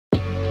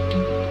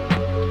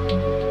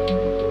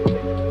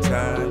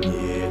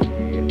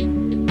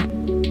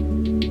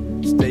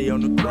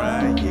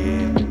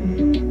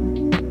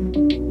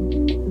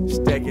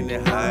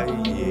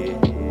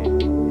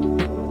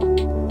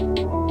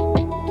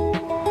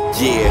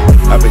Yeah,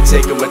 I've been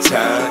taking my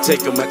time,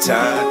 taking my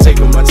time,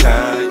 taking my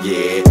time,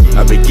 yeah.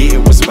 I've been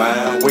getting what's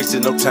mine,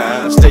 wasting no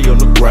time, stay on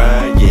the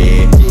grind,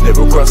 yeah.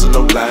 Never crossing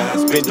no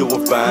lines, been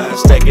doing fine,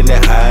 stacking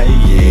that high,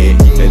 yeah.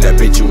 And I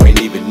bet you ain't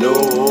even know,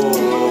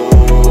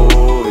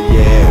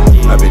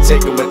 yeah. I've been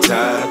taking my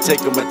time,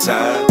 taking my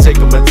time,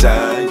 taking my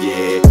time,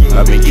 yeah.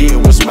 I've been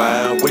getting what's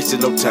mine,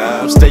 wasting no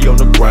time, stay on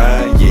the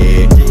grind,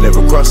 yeah.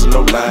 Never crossing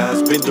no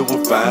lines, been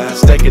doing fine,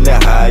 stacking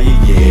that high,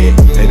 yeah.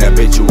 And I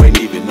bet you ain't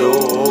even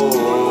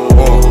know,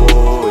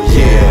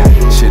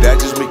 yeah. Shit, I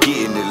just been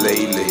getting it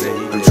lately.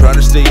 I'm trying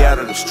to stay out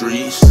of the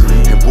streets,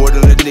 and boy,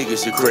 them the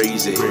niggas are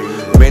crazy.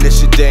 Man, that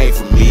shit they ain't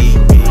for me,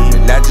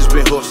 and I just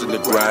been hustling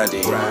and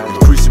grinding,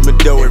 increasing my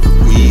dough every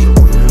week.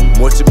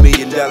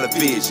 Multi-million-dollar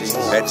vision,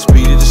 at the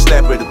speed of the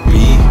slap of the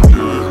beat.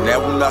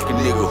 Now I'm knocking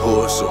nigga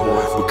hustle,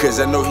 because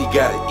I know he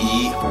gotta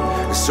eat.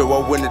 And so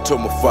I went and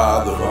told my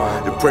father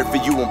to pray for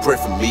you and pray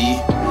for me.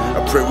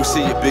 I pray we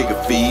see a bigger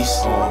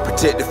feast,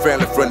 protect the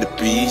family from the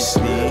beast.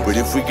 But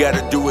if we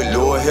gotta do it,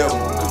 Lord help,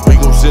 cause we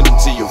gon' send them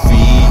to your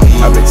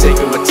feet. I've been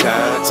taking my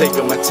time,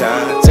 taking my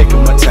time,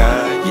 taking my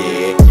time,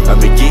 yeah.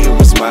 I've been getting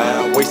what's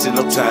mine, wasting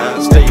no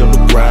time, stay on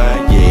the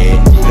grind, yeah.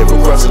 Never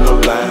crossing no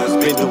lines,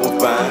 been doing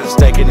fine,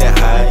 stacking that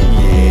high,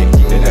 yeah.